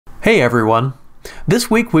Hey everyone.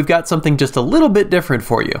 This week we've got something just a little bit different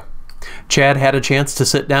for you. Chad had a chance to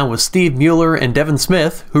sit down with Steve Mueller and Devin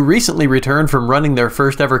Smith, who recently returned from running their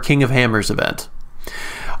first ever King of Hammers event.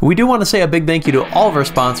 We do want to say a big thank you to all of our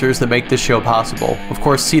sponsors that make this show possible. Of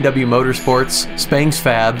course, CW Motorsports, Spangs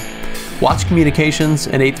Fab, Watch Communications,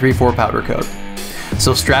 and 834 Powder Coat.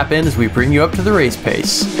 So strap in as we bring you up to the race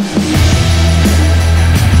pace.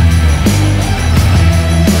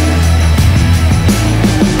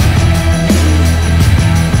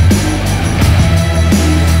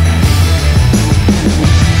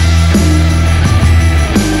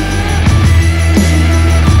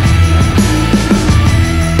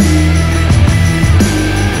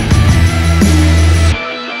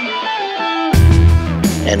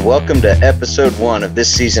 And welcome to episode 1 of this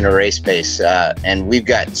season of Race Pace. And we've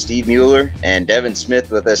got Steve Mueller and Devin Smith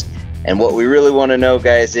with us. And what we really want to know,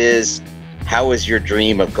 guys, is how is your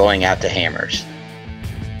dream of going out to Hammers?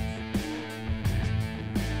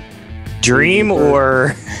 Dream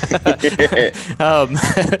or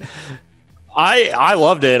I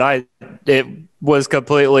loved it. It was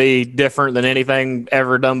completely different than anything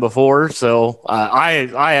ever done before. So I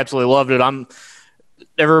absolutely loved it.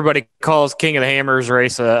 Everybody calls King of the Hammers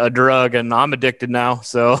race a drug, and I'm addicted now.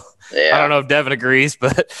 So yeah. I don't know if Devin agrees,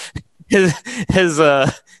 but his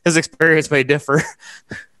experience may differ.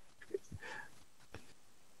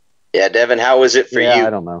 Yeah, Devin, how was it for you?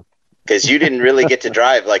 I don't know. Because you didn't really get to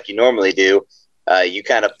drive like you normally do. You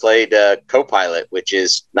kind of played co-pilot, which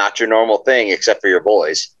is not your normal thing except for your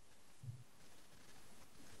boys.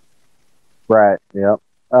 Right, yep.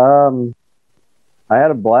 I had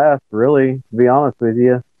a blast, really, to be honest with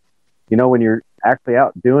you. You know, when you're actually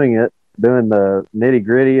out doing it, doing the nitty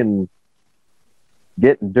gritty and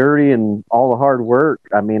getting dirty and all the hard work,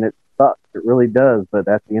 I mean, it sucks. It really does. But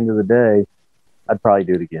at the end of the day, I'd probably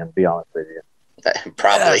do it again, to be honest with you.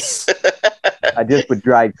 Probably. Yes. I just would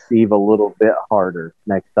drive Steve a little bit harder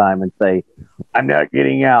next time and say, I'm not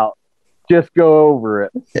getting out. Just go over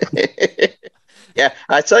it. Yeah,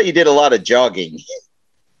 I saw you did a lot of jogging.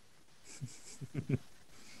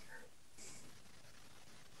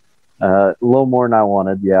 A little more than I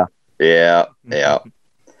wanted, yeah. Yeah.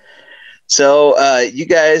 So you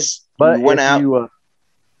guys went out.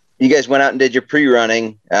 You guys went out and did your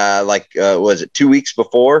pre-running, was it 2 weeks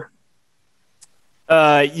before?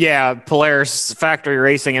 Yeah, Polaris Factory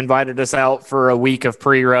Racing invited us out for a week of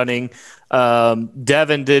pre-running.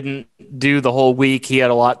 Devin didn't do the whole week. He had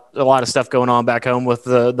a lot of stuff going on back home with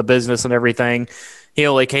the business and everything. He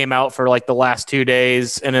only came out for like the last 2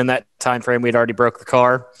 days, and in that time frame, we'd already broke the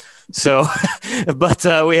car. So, but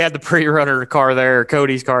we had the pre-runner car there,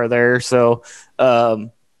 Cody's car there. So, I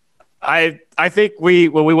think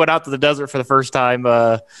when we went out to the desert for the first time,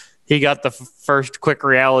 he got the first quick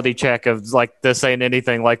reality check of like, this ain't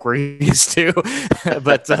anything like we're used to.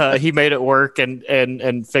 But he made it work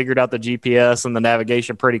and figured out the GPS and the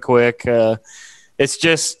navigation pretty quick. It's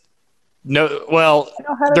just no. Well, I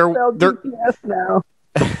know how to spell GPS now.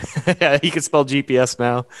 Yeah, he can spell GPS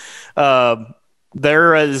now.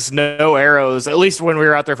 There is no arrows, at least when we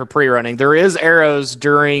were out there for pre-running. There is arrows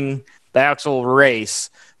during the actual race,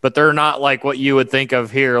 but they're not like what you would think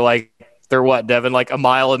of here. Like they're what, Devin, like a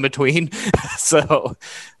mile in between. So,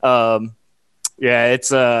 yeah,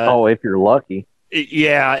 it's if you're lucky.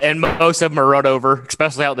 Yeah, and most of them are run over,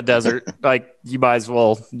 especially out in the desert. Like you might as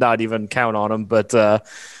well not even count on them. But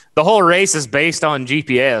the whole race is based on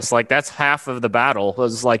GPS. Like that's half of the battle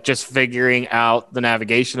was like just figuring out the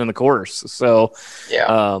navigation in the course. So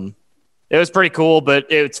yeah, it was pretty cool,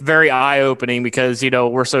 but it's very eye-opening because, you know,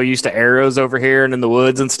 we're so used to arrows over here and in the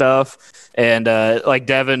woods and stuff. And like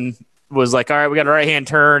Devin was like, all right, we got a right-hand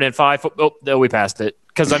turn and 5 foot. Oh, no, we passed it.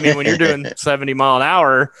 Because, I mean, when you're doing 70 mile an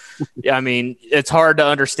hour, I mean, it's hard to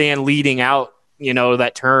understand leading out, you know,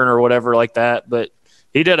 that turn or whatever like that. But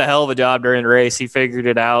he did a hell of a job during the race. He figured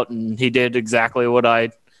it out, and he did exactly what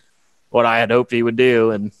I had hoped he would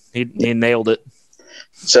do, and he nailed it.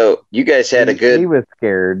 So you guys had a good. He was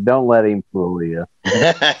scared. Don't let him fool you.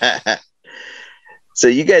 So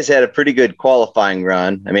you guys had a pretty good qualifying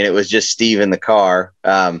run. I mean, it was just Steve in the car,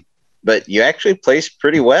 but you actually placed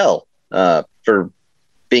pretty well for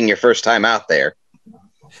being your first time out there.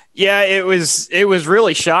 Yeah, it was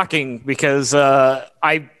really shocking because I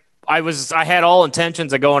had all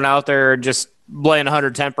intentions of going out there and just laying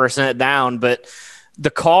 110% down, but the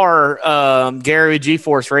car, Gary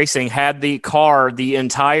G-Force Racing had the car the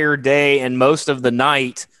entire day and most of the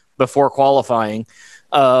night before qualifying.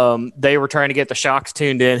 They were trying to get the shocks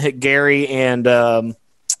tuned in. Hit Gary and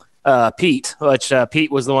Pete, which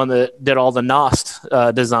Pete was the one that did all the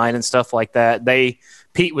NOST design and stuff like that. They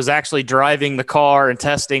Pete was actually driving the car and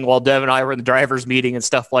testing while Devin and I were in the driver's meeting and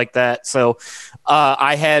stuff like that. So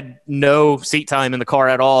I had no seat time in the car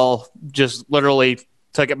at all. Just literally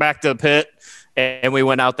took it back to the pit, and we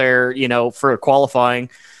went out there, for qualifying.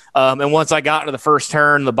 And once I got into the first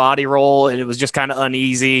turn, the body roll, and it was just kind of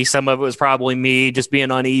uneasy. Some of it was probably me just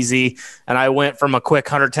being uneasy. And I went from a quick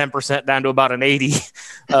 110% down to about an 80.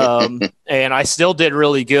 And I still did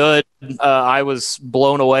really good. I was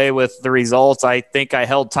blown away with the results. I think I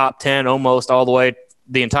held top 10 almost all the way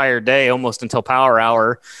the entire day, almost until power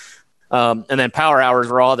hour. And then power hours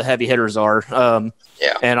where all the heavy hitters are.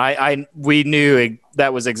 And we knew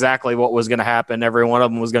that was exactly what was going to happen. Every one of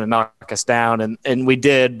them was going to knock us down, and we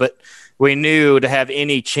did. But we knew to have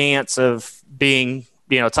any chance of being,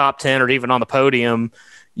 top 10 or even on the podium,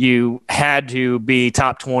 you had to be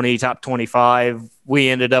top 20, top 25. We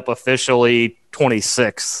ended up officially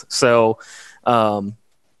 26th. So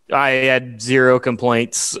I had zero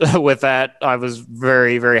complaints with that. I was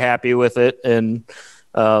very, very happy with it. And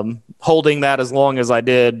holding that as long as I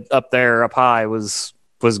did up high was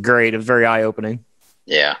great. It was very eye-opening.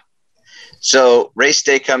 Yeah. So race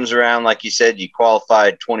day comes around, like you said, you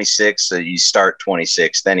qualified 26th, so you start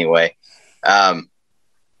 26th anyway.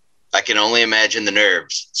 I can only imagine the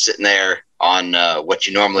nerves sitting there on what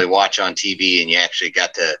you normally watch on TV, and you actually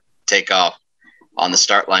got to take off on the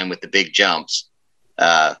start line with the big jumps.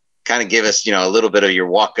 Kind of give us, a little bit of your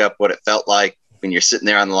walk up, what it felt like when you're sitting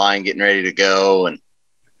there on the line getting ready to go, and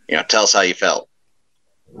tell us how you felt.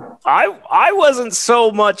 I wasn't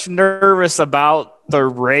so much nervous about the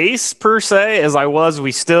race per se as I was.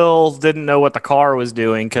 We still didn't know what the car was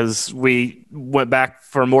doing because we went back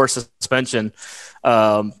for more suspension,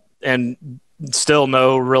 and still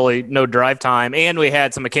no drive time, and we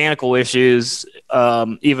had some mechanical issues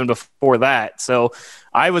even before that. So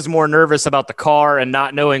I was more nervous about the car and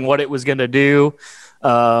not knowing what it was going to do.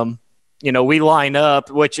 We line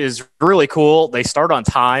up, which is really cool. They start on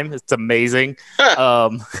time. It's amazing.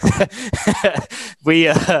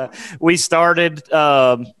 We started.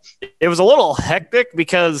 It was a little hectic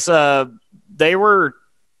because they were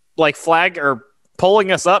like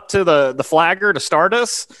pulling us up to the flagger to start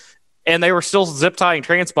us, and they were still zip tying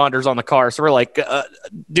transponders on the car. So we're like,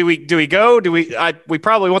 do we go? We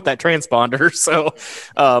probably want that transponder. So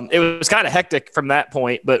it was kind of hectic from that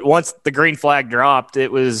point. But once the green flag dropped,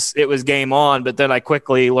 it was game on. But then I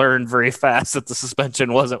quickly learned very fast that the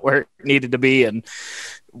suspension wasn't where it needed to be, and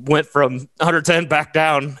went from 110 back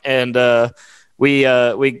down. And we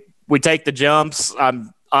take the jumps.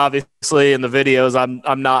 I'm obviously in the videos,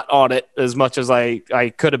 I'm not on it as much as I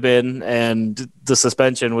could have been, and the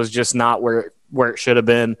suspension was just not where it should have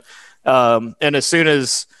been. And as soon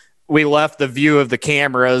as we left the view of the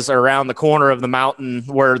cameras around the corner of the mountain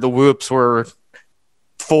where the whoops were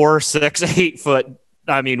 4, 6, 8 foot,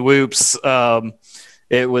 whoops,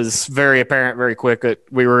 it was very apparent very quick that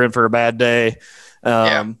we were in for a bad day.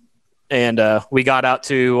 And we got out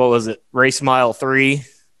to, what was it, race mile 3.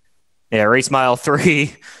 Yeah, race mile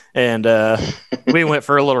 3, and we went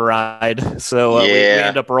for a little ride. So we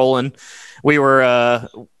ended up rolling. We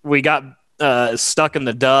got stuck in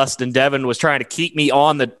the dust, and Devin was trying to keep me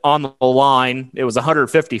on the line. It was a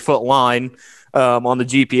 150-foot line on the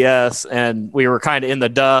GPS, and we were kind of in the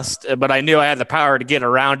dust. But I knew I had the power to get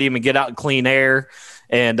around him and get out in clean air.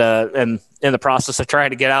 And in the process of trying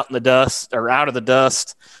to get out of the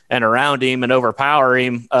dust and around him and overpower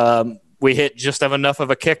him, we hit just enough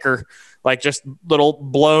of a kicker, like just little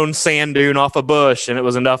blown sand dune off a bush, and it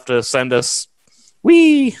was enough to send us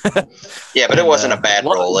wee. Yeah, but it wasn't a bad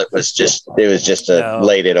roll. It was just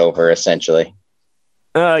laid it over essentially.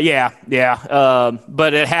 But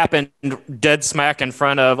it happened dead smack in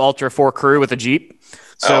front of Ultra 4 crew with a Jeep.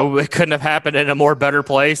 So it couldn't have happened in a more better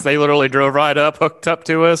place. They literally drove right up, hooked up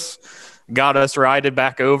to us, got us rided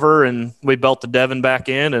back over, and we belted Devin back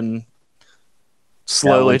in and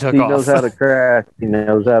slowly took off. He knows how to crash. He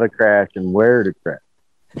knows how to crash and where to crash.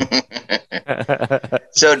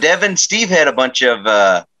 So, Devin, Steve had a bunch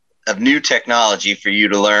of new technology for you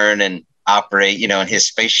to learn and operate, in his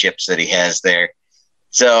spaceships that he has there.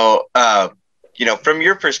 So, from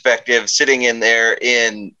your perspective, sitting in there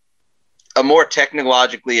in a more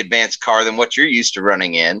technologically advanced car than what you're used to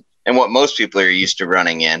running in and what most people are used to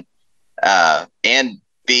running in, and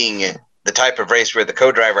being the type of race where the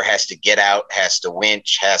co-driver has to get out, has to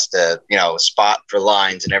winch, has to, spot for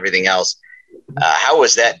lines and everything else. How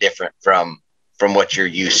was that different from what you're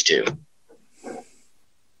used to?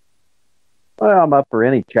 Well, I'm up for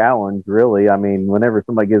any challenge, really. Whenever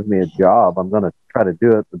somebody gives me a job, I'm going to try to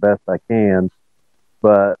do it the best I can.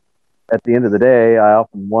 But at the end of the day, I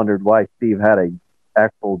often wondered why Steve had a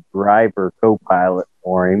actual driver co-pilot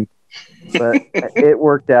for him, but it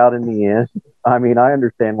worked out in the end. I mean, I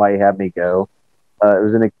understand why he had me go. It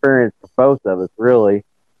was an experience for both of us, really.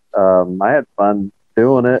 I had fun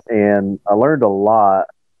doing it, and I learned a lot.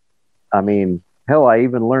 I mean, hell, I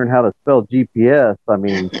even learned how to spell GPS. I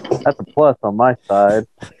mean, that's a plus on my side.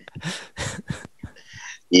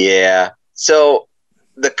 Yeah. So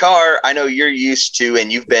the car, I know you're used to,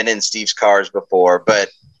 and you've been in Steve's cars before, but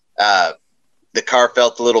the car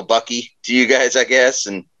felt a little bucky to you guys, I guess.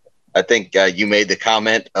 And I think you made the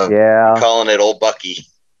comment of calling it Old Bucky.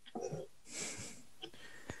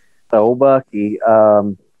 Old Bucky.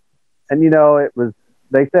 And, you know,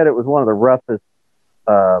 they said it was one of the roughest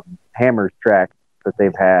Hammers tracks that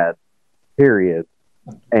they've had, period.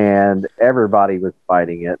 And everybody was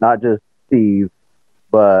fighting it, not just Steve,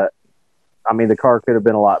 but I mean, the car could have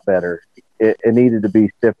been a lot better. It needed to be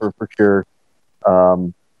stiffer for sure.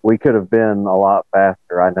 We could have been a lot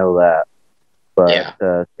faster. I know that,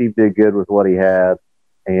 but Steve did good with what he had.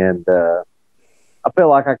 And I feel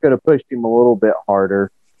like I could have pushed him a little bit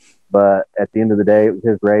harder, but at the end of the day, it was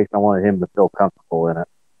his race. I wanted him to feel comfortable in it.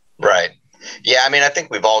 Right. Yeah. I mean, I think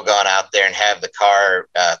we've all gone out there and have the car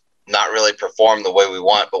not really perform the way we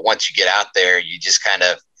want, but once you get out there, you just kind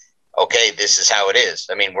of, okay, this is how it is.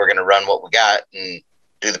 I mean, we're going to run what we got and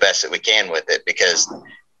do the best that we can with it, because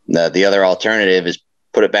the other alternative is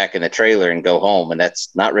put it back in the trailer and go home. And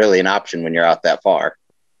that's not really an option when you're out that far.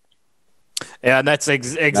 Yeah. And that's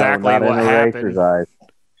exactly what happened.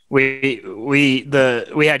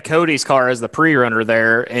 We had Cody's car as the pre-runner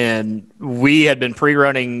there, and we had been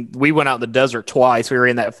pre-running. We went out in the desert twice. We were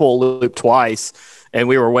in that full loop twice, and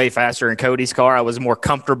we were way faster in Cody's car. I was more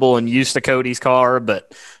comfortable and used to Cody's car,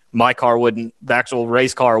 but my car the actual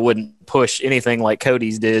race car wouldn't push anything like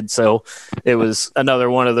Cody's did. So it was another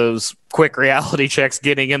one of those quick reality checks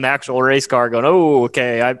getting in the actual race car going, oh,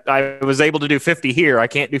 okay, I was able to do 50 here. I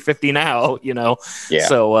can't do 50 now, you know? Yeah.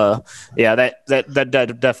 So,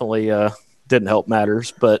 that definitely didn't help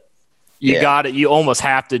matters, but you almost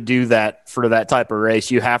have to do that for that type of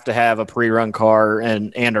race. You have to have a pre-run car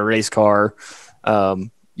and a race car.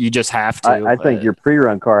 You just have to. I think your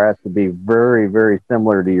pre-run car has to be very, very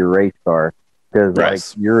similar to your race car, because like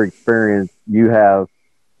your experience, you have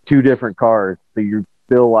two different cars, so you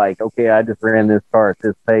feel like, okay, I just ran this car at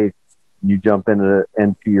this pace. You jump into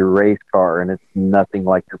your race car, and it's nothing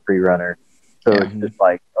like your pre-runner. So it's just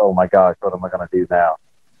like, oh my gosh, what am I going to do now?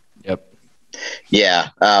 Yep. Yeah,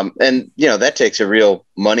 and you know that takes a real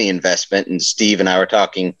money investment. And Steve and I were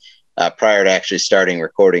talking prior to actually starting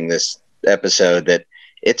recording this episode that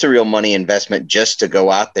it's a real money investment just to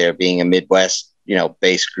go out there, being a Midwest,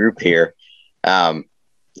 based group here.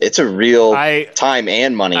 It's a real time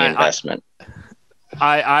and money investment.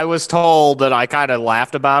 I was told that I kind of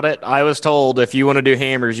laughed about it. I was told if you want to do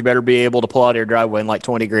hammers, you better be able to pull out of your driveway and light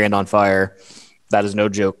 20 grand on fire. That is no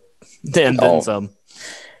joke. Then some.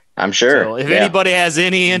 I'm sure. So if anybody has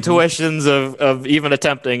any intuitions of even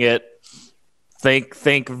attempting it,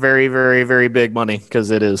 think very, very, very big money,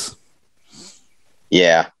 because it is.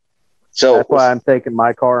 Yeah. So that's why I'm taking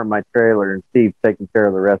my car and my trailer, and Steve's taking care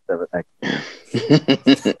of the rest of it next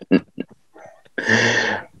year.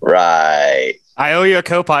 Right. I owe you a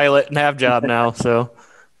co-pilot and have job now, so.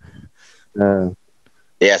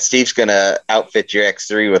 Yeah, Steve's going to outfit your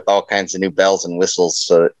X3 with all kinds of new bells and whistles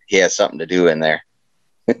so that he has something to do in there.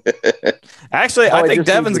 Actually, I think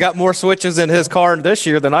Devin's got more switches in his car this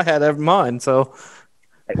year than I had ever mine, so.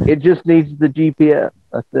 It just needs the GPS.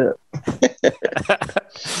 That's it.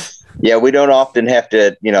 Yeah, we don't often have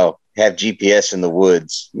to, have GPS in the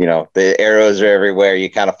woods. The arrows are everywhere. You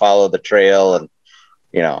kind of follow the trail, and,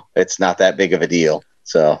 it's not that big of a deal.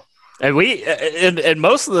 So. And and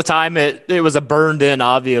most of the time it was a burned in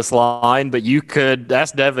obvious line, but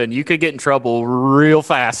that's Devin, you could get in trouble real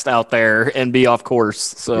fast out there and be off course.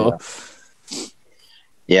 So.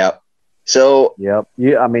 Yeah. So. Yep.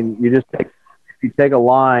 Yeah. I mean, if you take a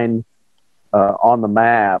line on the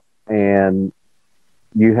map and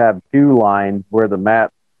you have two lines where the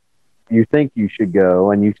map you think you should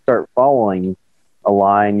go, and you start following a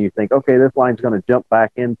line, you think, okay, this line's going to jump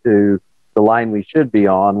back into the line we should be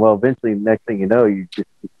on. Well, eventually, next thing you know, you just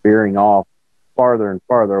keep veering off farther and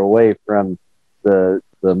farther away from the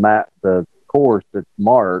map, the course that's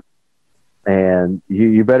marked, and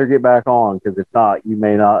you better get back on, because if not, you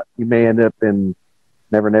may end up in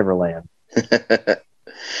Never Land.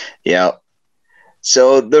 Yeah.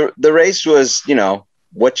 So the race was,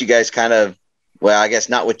 what you guys kind of, well, I guess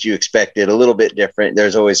not what you expected, a little bit different.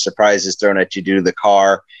 There's always surprises thrown at you due to the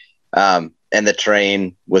car, and the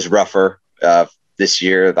terrain was rougher this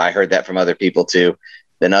year. I heard that from other people too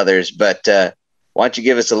than others. But why don't you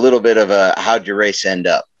give us a little bit of how'd your race end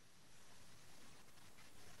up?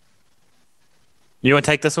 You want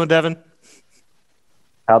to take this one, Devin?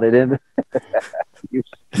 How did it end?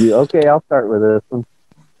 Okay, I'll start with this one.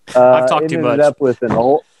 I've talked too much.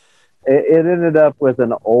 It ended up with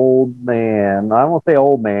an old man. I won't say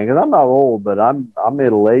old man because I'm not old, but I'm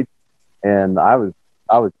middle aged, and I was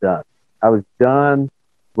done. I was done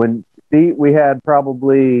when we had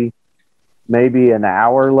probably maybe an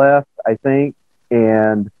hour left, I think,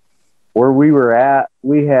 and where we were at,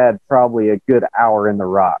 we had probably a good hour in the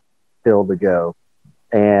rock still to go.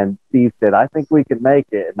 And Steve said, I think we can make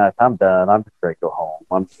it. And I'm done. I'm just ready to go home.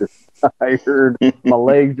 I'm just tired. My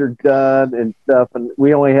legs are done and stuff. And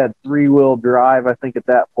we only had 3-wheel drive, I think, at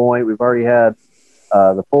that point. We've already had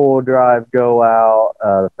the 4-wheel drive go out.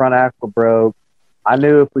 The front axle broke. I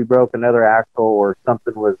knew if we broke another axle or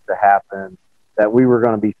something was to happen, that we were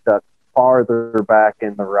going to be stuck farther back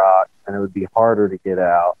in the rock, and it would be harder to get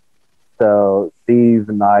out. So Steve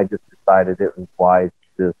and I just decided it was wise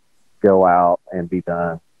to just go out and be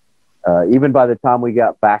done. Even by the time we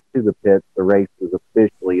got back to the pits, the race was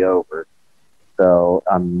officially over. So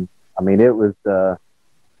I mean, it was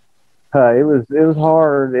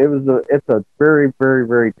hard. It's a very, very,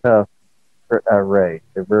 very tough race.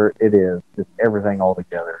 It is just everything all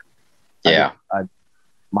together. Yeah,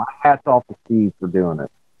 my hat's off to Steve for doing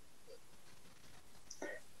it.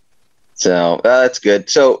 So that's good.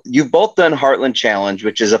 So you've both done Heartland Challenge,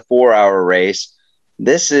 which is a 4-hour race.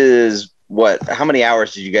 This is how many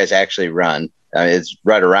hours did you guys actually run? It's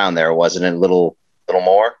right around there, wasn't it? A little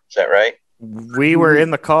more. Is that right? We were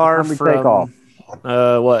in the car from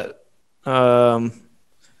what?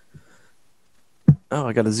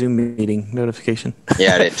 I got a Zoom meeting notification.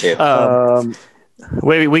 Yeah, I did too.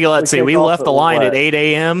 Let's see. We left the line at 8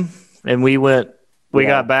 a.m. and we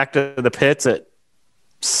got back to the pits at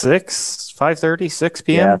 5:30, 6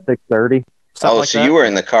 p.m. Yeah, 6:30. So you were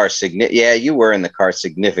in the car you were in the car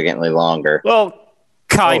significantly longer. Well,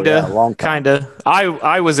 kinda.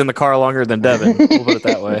 I was in the car longer than Devin. We'll put it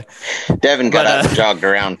that way. Devin got out and jogged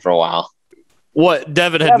around for a while. What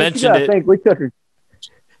Devin had mentioned, I think we took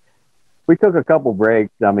a couple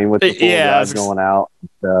breaks. I mean, with the full drive going out.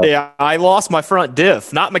 Yeah, I lost my front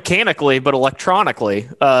diff, not mechanically, but electronically.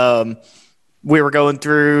 We were going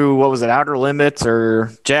through, what was it, Outer Limits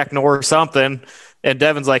or Jack Norris something. And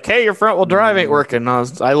Devin's like, "Hey, your front wheel drive ain't working."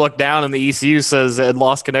 I looked down and the ECU says it had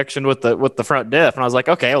lost connection with the front diff, and I was like,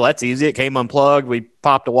 "Okay, well that's easy. It came unplugged. We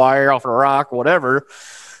popped a wire off a rock, whatever."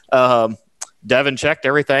 Devin checked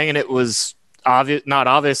everything, and it was not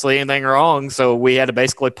obviously anything wrong. So we had to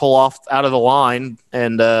basically pull off out of the line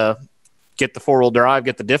and get the 4-wheel drive,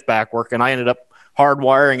 get the diff back working. I ended up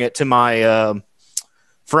hardwiring it to my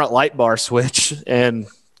front light bar switch and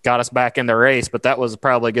got us back in the race, but that was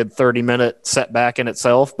probably a good 30-minute setback in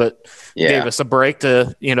itself, but gave us a break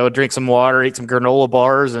to, drink some water, eat some granola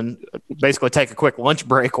bars, and basically take a quick lunch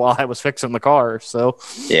break while I was fixing the car. So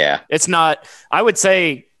it's not, I would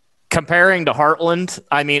say, comparing to Heartland,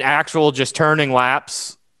 I mean, actual just turning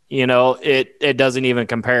laps, it doesn't even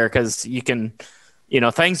compare because you can,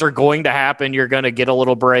 things are going to happen. You're going to get a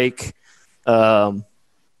little break.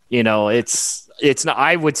 It's not,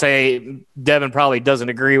 I would say Devin probably doesn't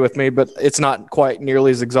agree with me, but it's not quite nearly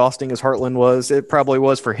as exhausting as Heartland was. It probably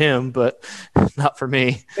was for him, but not for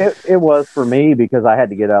me. It was for me because I had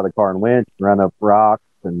to get out of the car and winch, run up rocks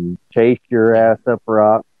and chase your ass up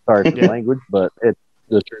rocks. Sorry for the language, but it's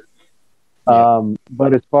the truth.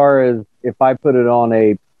 But as far as if I put it on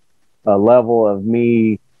a level of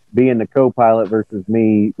me being the co-pilot versus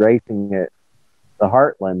me racing it, the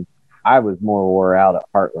Heartland, I was more wore out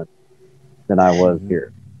at Heartland than I was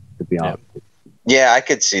here, to be honest. Yeah, I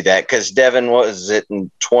could see that because Devin, what was it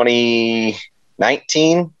in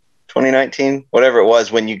 2019, whatever it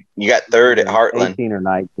was when you got third at Heartland. 18 or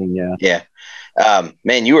 19, yeah. Yeah.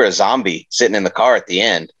 Man, you were a zombie sitting in the car at the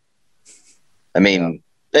end. I mean,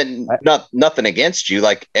 and nothing against you.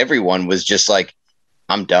 Like everyone was just like,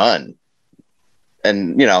 I'm done.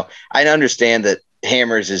 And, I understand that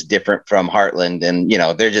Hammers is different from Heartland and,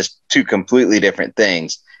 they're just two completely different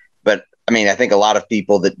things. But I mean, I think a lot of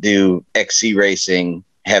people that do XC racing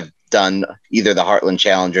have done either the Heartland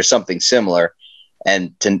Challenge or something similar.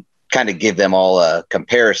 And to kind of give them all a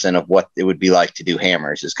comparison of what it would be like to do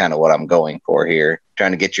Hammers is kind of what I'm going for here,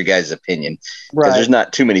 trying to get your guys' opinion. Because there's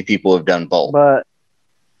not too many people who have done both. But,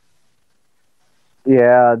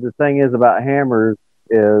 yeah, the thing is about Hammers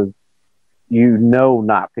is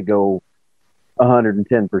not to go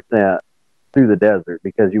 110% through the desert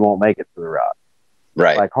because you won't make it to the rock.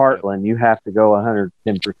 Right. Like Heartland, you have to go 110%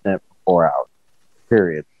 for 4 hours,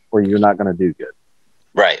 period, or you're not going to do good.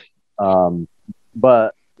 Right.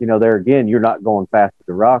 But, there again, you're not going fast with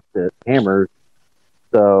the rocks at hammers.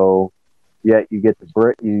 So, yet you get to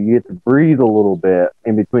breathe a little bit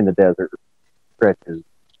in between the desert stretches.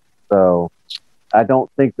 So, I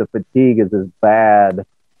don't think the fatigue is as bad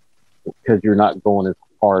because you're not going as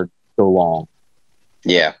hard so long.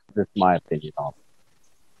 Yeah. That's my opinion on it.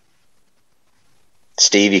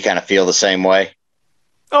 Steve, you kind of feel the same way?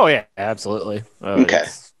 Oh yeah, absolutely. Okay.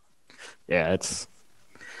 It's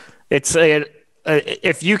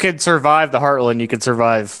if you could survive the Heartland, you could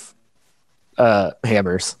survive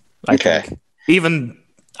hammers. I think. Even,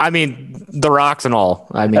 the rocks and all.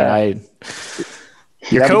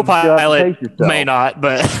 Your co-pilot may not,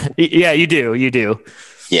 but yeah, you do.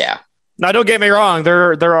 Yeah. Now, don't get me wrong.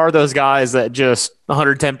 There are those guys that just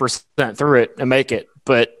 110% through it and make it,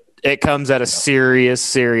 but it comes at a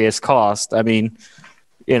serious cost. A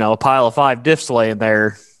pile of 5 diffs laying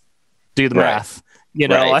there. Do the math.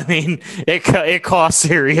 It costs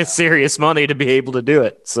serious money to be able to do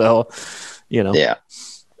it. So, Yeah.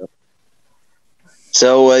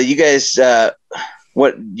 So you guys,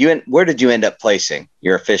 where did you end up placing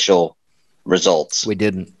your official results? We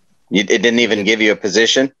didn't. It didn't even give you a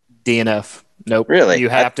position? DNF. Nope. Really? You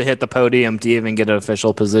have to hit the podium to even get an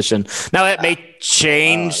official position. Now, it may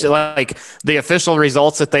change. Like the official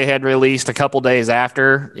results that they had released a couple days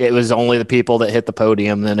after, it was only the people that hit the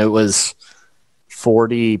podium. Then it was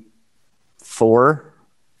 44,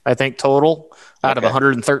 I think, total out of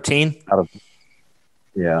 113.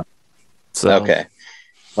 Yeah. So, okay.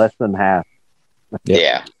 Less than half.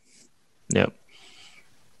 Yeah. Yep.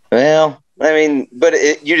 Well, but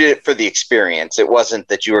you did it for the experience. It wasn't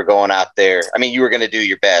that you were going out there. You were going to do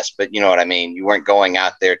your best, but you know what I mean? You weren't going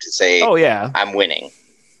out there to say, oh, yeah, I'm winning.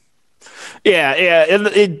 Yeah. And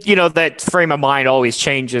that frame of mind always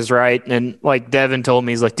changes, right? And like Devin told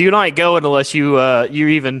me, he's like, do not go unless you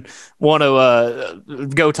even want to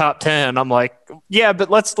go top 10. I'm like, yeah, but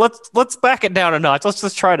let's back it down a notch. Let's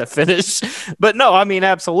just try to finish. But no,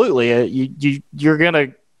 absolutely.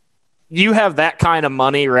 You have that kind of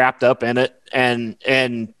money wrapped up in it, and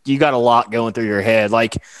you got a lot going through your head.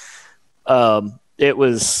 Like, it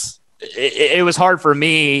was hard for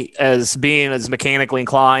me as being as mechanically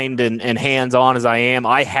inclined and hands-on as I am.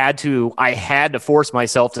 I had to force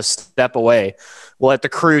myself to step away, let the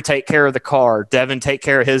crew take care of the car, Devin take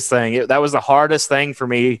care of his thing. That was the hardest thing for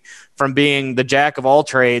me, from being the jack of all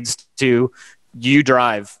trades to you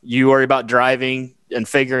drive, you worry about driving and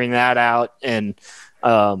figuring that out. And,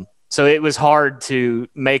 so it was hard to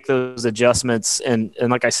make those adjustments. And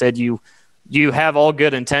like I said, you have all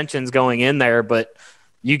good intentions going in there, but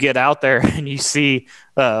you get out there and you see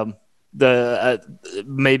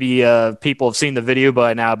maybe people have seen the video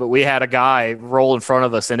by now, but we had a guy roll in front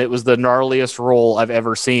of us, and it was the gnarliest roll I've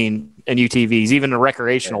ever seen in UTVs, even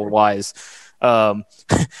recreational wise. And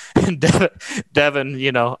Devin,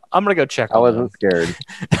 I'm going to go check. I wasn't scared.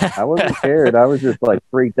 I wasn't scared. I was just like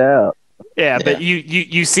freaked out. Yeah, but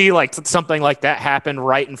you see like something like that happen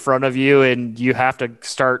right in front of you, and you have to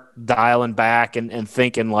start dialing back and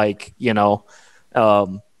thinking like,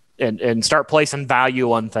 and start placing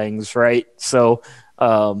value on things, right? So,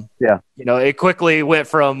 it quickly went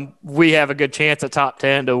from we have a good chance at top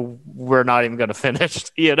 10 to we're not even going to finish.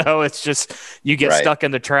 It's just you get stuck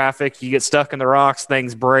in the traffic, you get stuck in the rocks,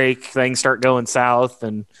 things break, things start going south,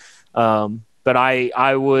 and but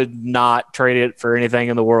I would not trade it for anything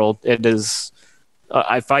in the world. It is,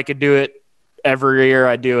 if I could do it every year,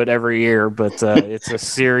 I do it every year, but it's a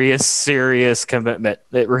serious commitment.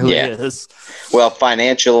 It really is. Well,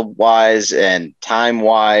 financial wise and time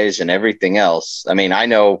wise and everything else. I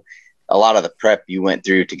know a lot of the prep you went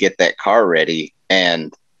through to get that car ready,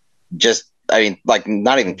 and just,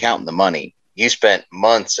 not even counting the money. You spent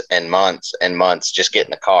months and months and months just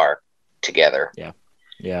getting the car together.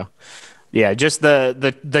 Yeah, just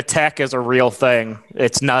the tech is a real thing.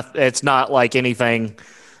 It's not like anything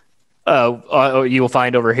you will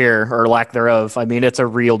find over here or lack thereof. It's a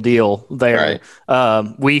real deal there.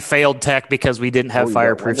 Right. We failed tech because we didn't have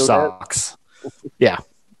fireproof socks. Yeah.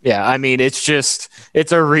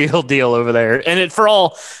 It's a real deal over there. And for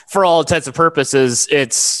all intents and purposes,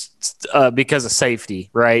 it's because of safety,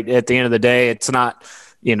 right? At the end of the day, it's not,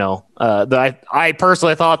 I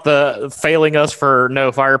personally thought the failing us for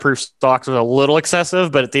no fireproof socks was a little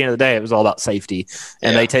excessive, but at the end of the day, it was all about safety,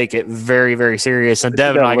 and they take it very, very serious. And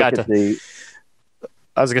Devin and I got to, Devin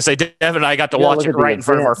and I got to watch it right in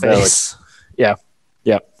front of our face. Yeah.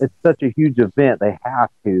 It's such a huge event. They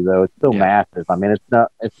have to, though. It's so massive.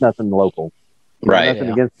 It's nothing local. Right.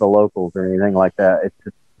 Nothing against the locals or anything like that. It's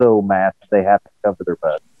just so massive. They have to cover their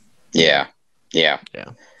butts. Yeah.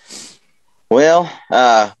 Well,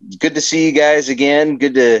 good to see you guys again.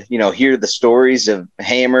 Good to, hear the stories of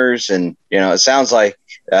hammers. And, it sounds like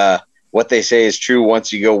what they say is true.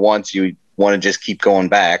 Once you go once, you want to just keep going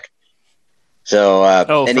back. So,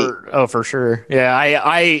 for sure. Yeah.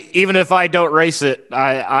 I even if I don't race it,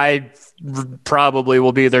 I probably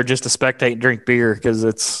will be there just to spectate and drink beer, because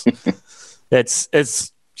it's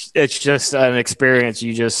just an experience.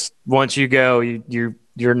 You just, once you go, you're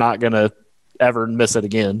not going to ever miss it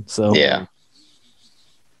again. So, yeah.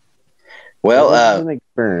 Well, it's an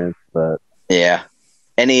experience, but yeah.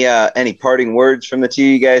 Any parting words from the two of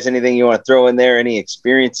you guys? Anything you want to throw in there? Any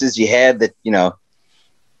experiences you had that,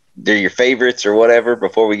 they're your favorites or whatever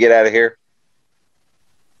before we get out of here?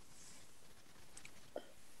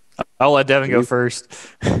 I'll let Devin go first.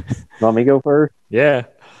 Want me to go first? Yeah.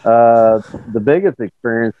 The biggest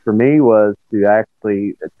experience for me was to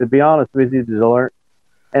be honest with you, to learn.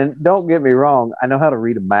 And don't get me wrong, I know how to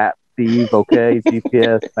read a map, Steve, okay?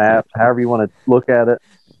 GPS, map, however you want to look at it.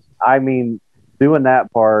 I mean, doing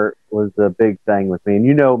that part was a big thing with me. And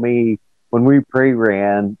you know me, when we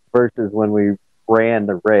pre-ran versus when we ran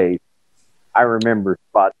the race, I remember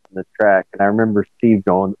spots in the track, and I remember Steve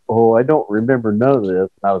going, "Oh, I don't remember none of this."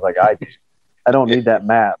 And I was like, I don't need that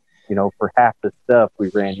map, for half the stuff we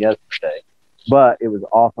ran yesterday. But it was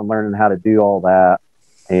awesome learning how to do all that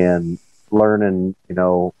and learning,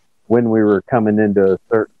 when we were coming into a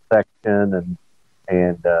certain section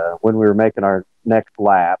and when we were making our next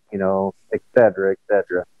lap, et cetera, et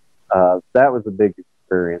cetera. That was a big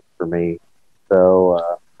experience for me.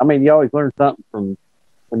 So, you always learn something from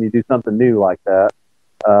when you do something new like that.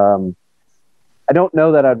 I don't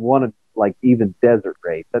know that I'd want to even desert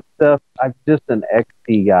race. That stuff, I'm just an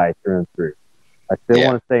XP guy through and through. I still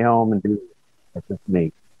want to stay home and do it. That's just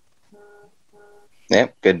me.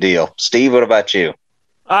 Yep, good deal. Steve, what about you?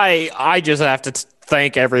 I just have to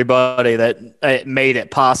thank everybody that made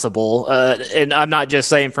it possible. And I'm not just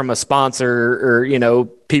saying from a sponsor or,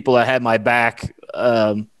 people that had my back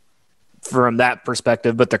from that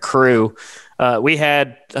perspective, but the crew. We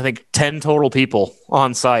had, I think, 10 total people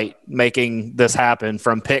on site making this happen,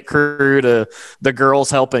 from pit crew to the girls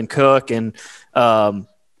helping cook. And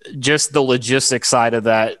just the logistics side of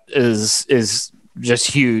that is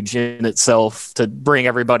just huge in itself, to bring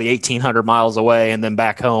everybody 1,800 miles away and then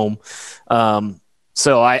back home.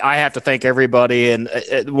 So I have to thank everybody. And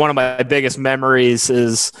one of my biggest memories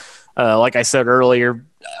is, like I said earlier,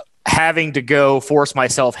 having to go force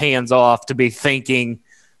myself hands off to be thinking,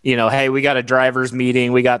 hey, we got a driver's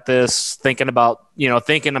meeting. We got this, thinking about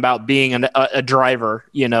being a driver,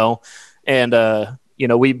 and,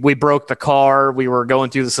 we broke the car. We were going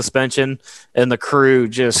through the suspension, and the crew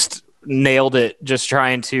just nailed it, just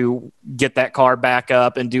trying to get that car back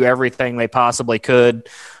up and do everything they possibly could,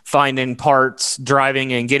 finding parts,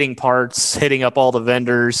 driving and getting parts, hitting up all the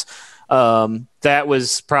vendors. That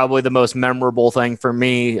was probably the most memorable thing for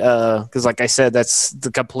me, because like I said, that's the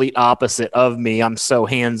complete opposite of me. I'm so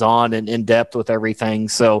hands-on and in-depth with everything.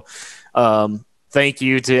 So thank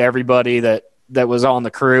you to everybody that was on the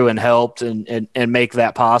crew and helped and make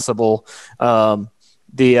that possible.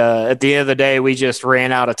 At the end of the day, we just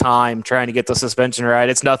ran out of time trying to get the suspension right.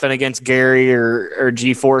 It's nothing against Gary or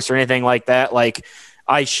G-Force or anything like that.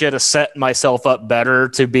 I should have set myself up better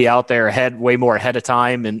to be out there way more ahead of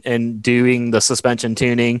time and doing the suspension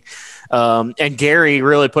tuning. And Gary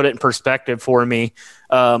really put it in perspective for me.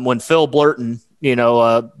 When Phil Blurton,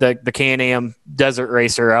 the Can-Am desert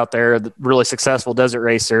racer out there, the really successful desert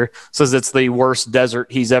racer, says it's the worst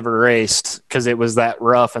desert he's ever raced because it was that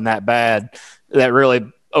rough and that bad. That really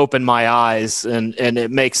opened my eyes, and it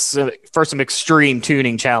makes for some extreme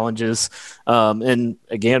tuning challenges. And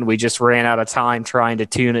again, we just ran out of time trying to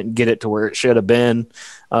tune it and get it to where it should have been.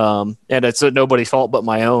 And it's nobody's fault but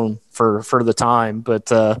my own for the time. But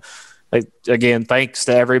again, thanks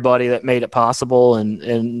to everybody that made it possible,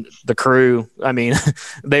 and the crew. I mean,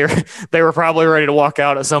 they were probably ready to walk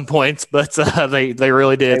out at some points, but they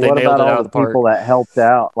really did. Hey, they what nailed about it out all of the the park. people that helped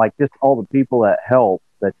out? Just all the people that helped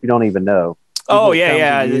that you don't even know. Oh People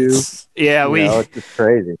yeah. come to you, it's just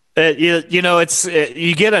crazy.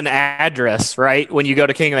 You get an address, right? When you go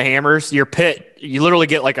to King of the Hammers, your pit, you literally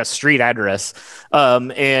get like a street address.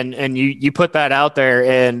 And you put that out there,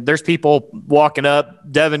 and there's people walking up.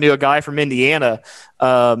 Devin knew a guy from Indiana,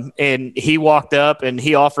 and he walked up and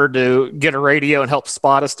he offered to get a radio and help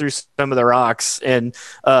spot us through some of the rocks. And,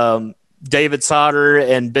 David Sauter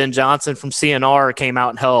and Ben Johnson from CNR came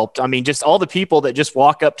out and helped. I mean, just all the people that just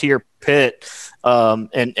walk up to your pit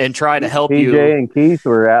and try to help you. PJ and Keith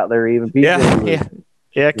were out there. Even PJ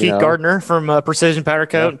Keith Gardner from Precision Powder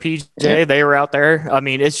Coat and PJ, they were out there. I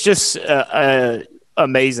mean, it's just a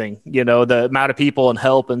amazing. You know, the amount of people and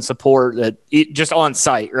help and support that just on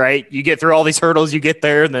site, right? You get through all these hurdles, you get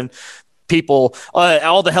there, and then people,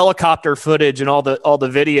 all the helicopter footage and all the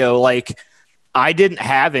video, like, I didn't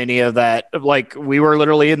have any of that. Like, we were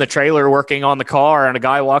literally in the trailer working on the car, and a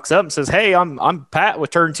guy walks up and says, "Hey, I'm Pat with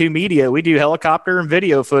Turn 2 Media. We do helicopter and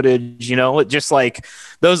video footage." You know, it just like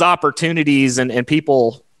those opportunities and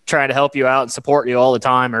people trying to help you out and support you all the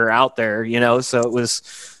time are out there, you know? So it was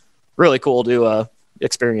really cool to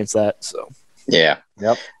experience that. So, yeah.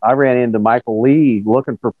 Yep. I ran into Michael Lee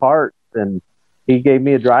looking for parts, and he gave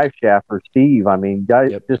me a drive shaft for Steve. I mean,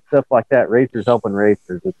 guys, just stuff like that. Racers helping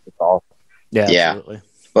racers. It's just awesome. Yeah, absolutely.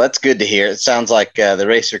 Well, that's good to hear. It sounds like the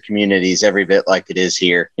racer community is every bit like it is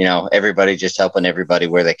here. You know, everybody just helping everybody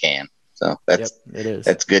where they can. So it is.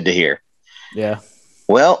 That's good to hear. Yeah.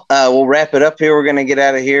 Well, we'll wrap it up here. We're going to get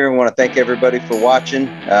out of here. I want to thank everybody for watching.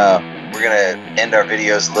 We're going to end our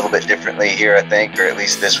videos a little bit differently here, I think, or at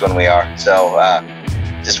least this one we are. So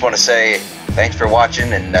just want to say thanks for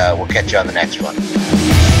watching, and we'll catch you on the next one.